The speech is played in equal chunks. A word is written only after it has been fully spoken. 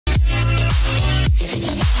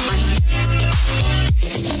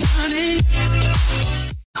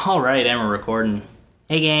Alright, and we're recording.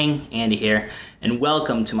 Hey gang, Andy here, and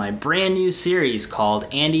welcome to my brand new series called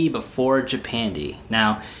Andy Before Japandy.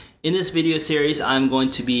 Now, in this video series, I'm going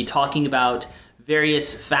to be talking about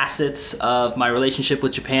various facets of my relationship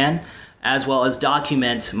with Japan, as well as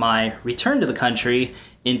document my return to the country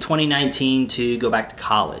in 2019 to go back to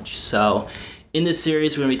college. So, in this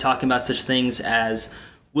series, we're going to be talking about such things as,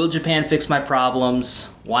 will Japan fix my problems?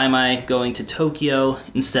 Why am I going to Tokyo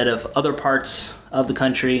instead of other parts of the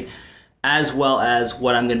country? As well as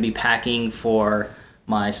what I'm going to be packing for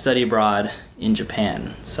my study abroad in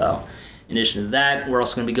Japan. So, in addition to that, we're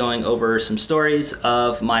also going to be going over some stories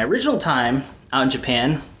of my original time out in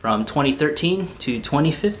Japan from 2013 to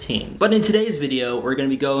 2015. But in today's video, we're going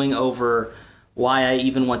to be going over why I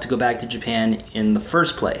even want to go back to Japan in the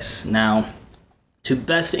first place. Now, to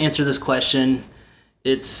best answer this question,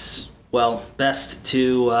 it's, well, best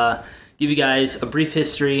to give you guys a brief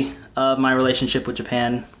history of my relationship with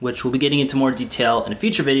Japan, which we'll be getting into more detail in a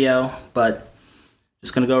future video, but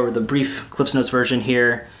just going to go over the brief Cliff's Notes version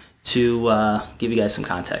here to give you guys some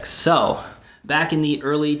context. So, back in the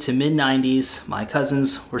early to mid-90s, my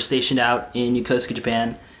cousins were stationed out in Yokosuka,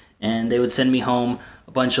 Japan, and they would send me home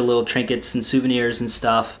a bunch of little trinkets and souvenirs and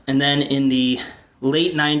stuff. And then in the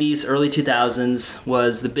late 90s, early 2000s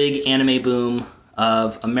was the big anime boom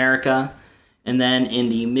of America. And then in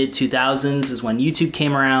the mid-2000s is when YouTube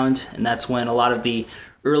came around, and that's when a lot of the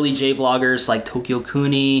early J-vloggers like Tokyo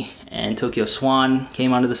Kuni and Tokyo Swan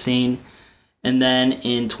came onto the scene. And then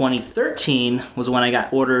in 2013 was when I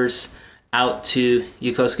got orders out to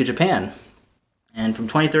Yokosuka, Japan. And from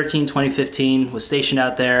 2013, 2015, was stationed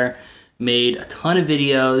out there, made a ton of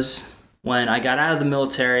videos. When I got out of the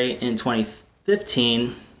military in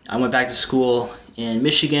 2015, I went back to school in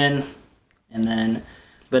Michigan, and then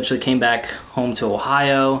eventually came back home to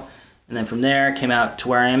Ohio, and then from there came out to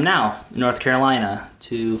where I am now, in North Carolina,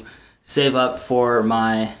 to save up for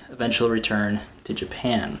my eventual return to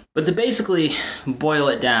Japan. But to basically boil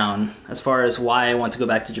it down, as far as why I want to go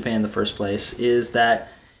back to Japan in the first place, is that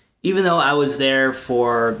even though I was there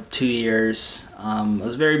for 2 years, I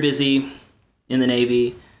was very busy in the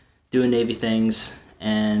Navy, doing Navy things,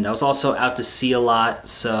 and I was also out to sea a lot,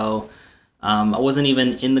 so I wasn't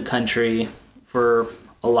even in the country for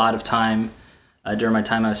a lot of time during my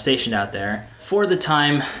time I was stationed out there. For the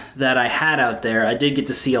time that I had out there, I did get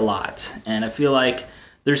to see a lot, and I feel like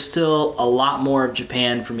there's still a lot more of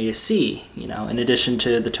Japan for me to see. You know, in addition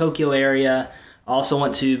to the Tokyo area, I also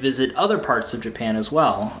want to visit other parts of Japan as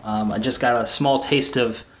well. I just got a small taste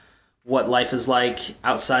of what life is like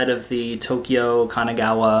outside of the Tokyo,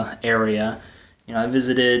 Kanagawa area. You know, I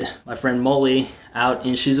visited my friend Molly out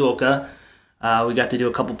in Shizuoka. We got to do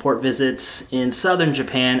a couple port visits in southern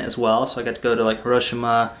Japan as well, so I got to go to like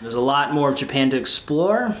Hiroshima. There's a lot more of Japan to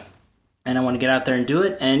explore, and I want to get out there and do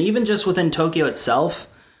it. And even just within Tokyo itself,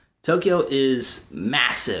 Tokyo is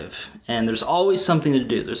massive, and there's always something to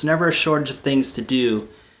do. There's never a shortage of things to do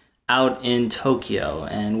out in Tokyo,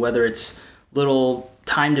 and whether it's little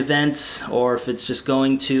timed events or if it's just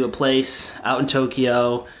going to a place out in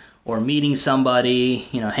Tokyo or meeting somebody,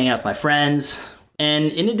 you know, hanging out with my friends.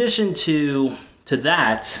 And in addition to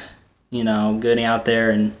that, you know, getting out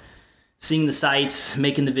there and seeing the sights,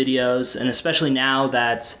 making the videos, and especially now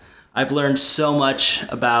that I've learned so much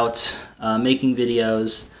about making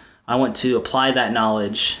videos, I want to apply that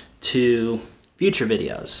knowledge to future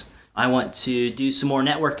videos. I want to do some more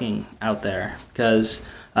networking out there because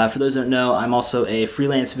for those who don't know, I'm also a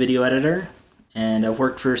freelance video editor, and I've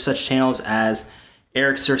worked for such channels as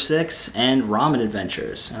Eric Surf 6 and Ramen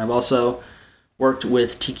Adventures. And I've also worked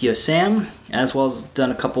with Tikio Sam, as well as done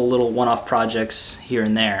a couple little one-off projects here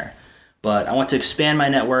and there. But I want to expand my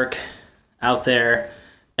network out there,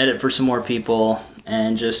 edit for some more people,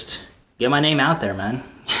 and just get my name out there, man.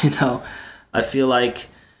 You know, I feel like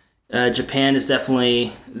Japan is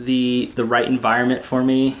definitely the right environment for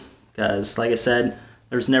me, because like I said,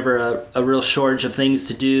 there's never a real shortage of things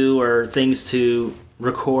to do or things to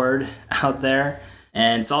record out there.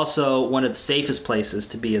 And it's also one of the safest places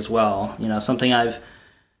to be as well. You know, something I've,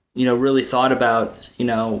 you know, really thought about, you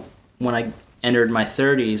know, when I entered my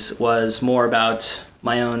 30s was more about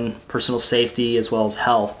my own personal safety as well as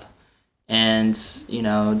health. And, you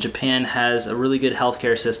know, Japan has a really good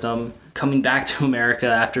healthcare system. Coming back to America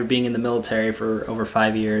after being in the military for over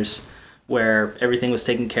 5 years, where everything was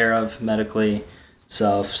taken care of medically.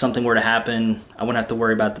 So if something were to happen, I wouldn't have to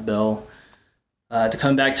worry about the bill. To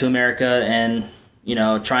come back to America and, you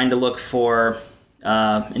know, trying to look for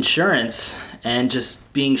insurance and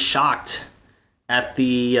just being shocked at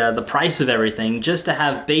the price of everything just to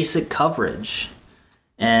have basic coverage.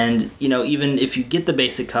 And, you know, even if you get the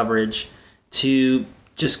basic coverage, to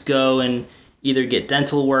just go and either get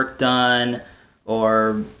dental work done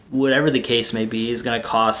or whatever the case may be is going to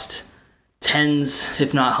cost tens,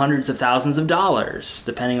 if not hundreds of thousands of dollars,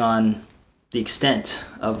 depending on the extent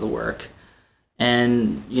of the work.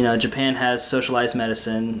 And, you know, Japan has socialized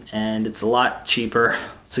medicine, and it's a lot cheaper,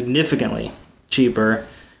 significantly cheaper.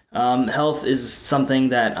 Health is something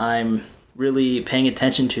that I'm really paying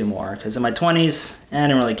attention to more, because in my 20s, I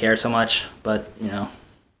didn't really care so much, but, you know,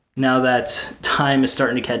 now that time is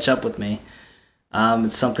starting to catch up with me,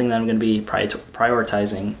 it's something that I'm going to be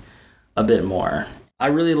prioritizing a bit more. I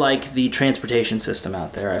really like the transportation system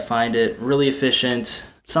out there. I find it really efficient.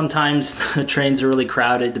 Sometimes the trains are really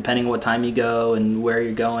crowded depending on what time you go and where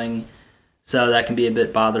you're going, so that can be a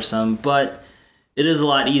bit bothersome, but it is a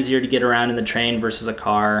lot easier to get around in the train versus a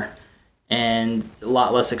car, and a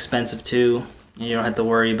lot less expensive too. You don't have to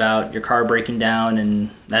worry about your car breaking down and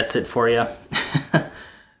that's it for you.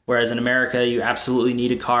 Whereas in America, you absolutely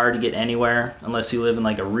need a car to get anywhere unless you live in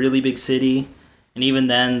like a really big city, and even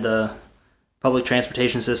then the public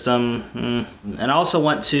transportation system. And I also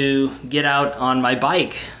want to get out on my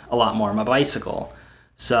bike a lot more, my bicycle.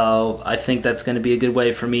 So I think that's going to be a good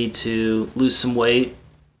way for me to lose some weight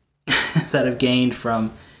that I've gained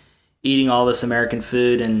from eating all this American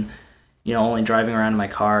food and, you know, only driving around in my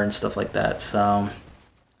car and stuff like that. So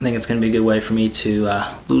I think it's going to be a good way for me to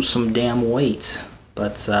lose some damn weight.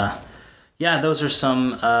 But yeah, those are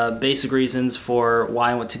some basic reasons for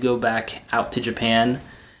why I want to go back out to Japan.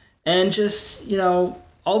 And just, you know,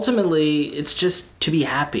 ultimately, it's just to be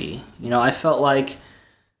happy. You know, I felt like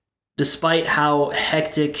despite how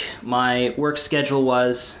hectic my work schedule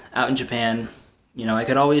was out in Japan, you know, I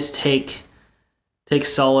could always take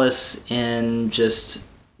solace in just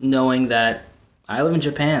knowing that I live in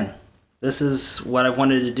Japan. This is what I've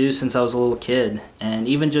wanted to do since I was a little kid. And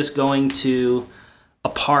even just going to a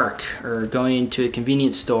park or going to a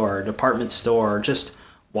convenience store, a department store, just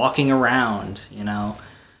walking around, you know,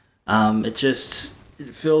 it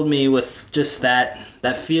filled me with just that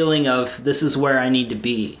feeling of this is where I need to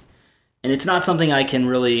be. And it's not something I can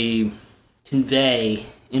really convey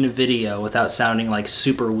in a video without sounding like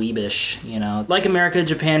super weebish, you know. Like America,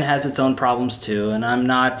 Japan has its own problems too, and I'm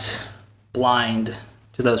not blind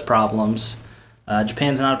to those problems.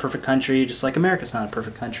 Japan's not a perfect country, just like America's not a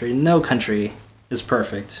perfect country. No country is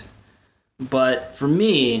perfect. But for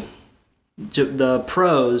me, the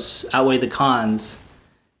pros outweigh the cons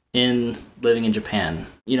in living in Japan.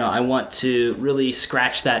 You know, I want to really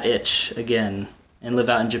scratch that itch again and live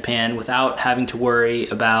out in Japan without having to worry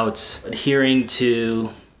about adhering to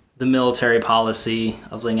the military policy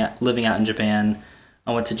of living out in Japan.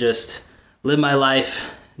 I want to just live my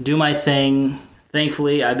life, do my thing.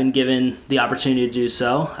 Thankfully, I've been given the opportunity to do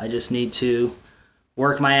so. I just need to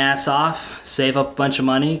work my ass off, save up a bunch of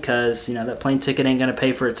money, because, you know, that plane ticket ain't gonna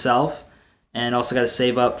pay for itself. And also got to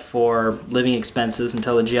save up for living expenses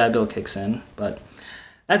until the GI Bill kicks in. But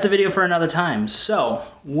that's a video for another time. So,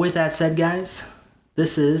 with that said, guys,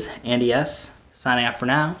 this is Andy S. signing out for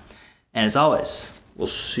now. And as always, we'll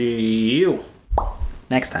see you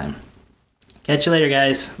next time. Catch you later,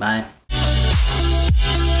 guys. Bye.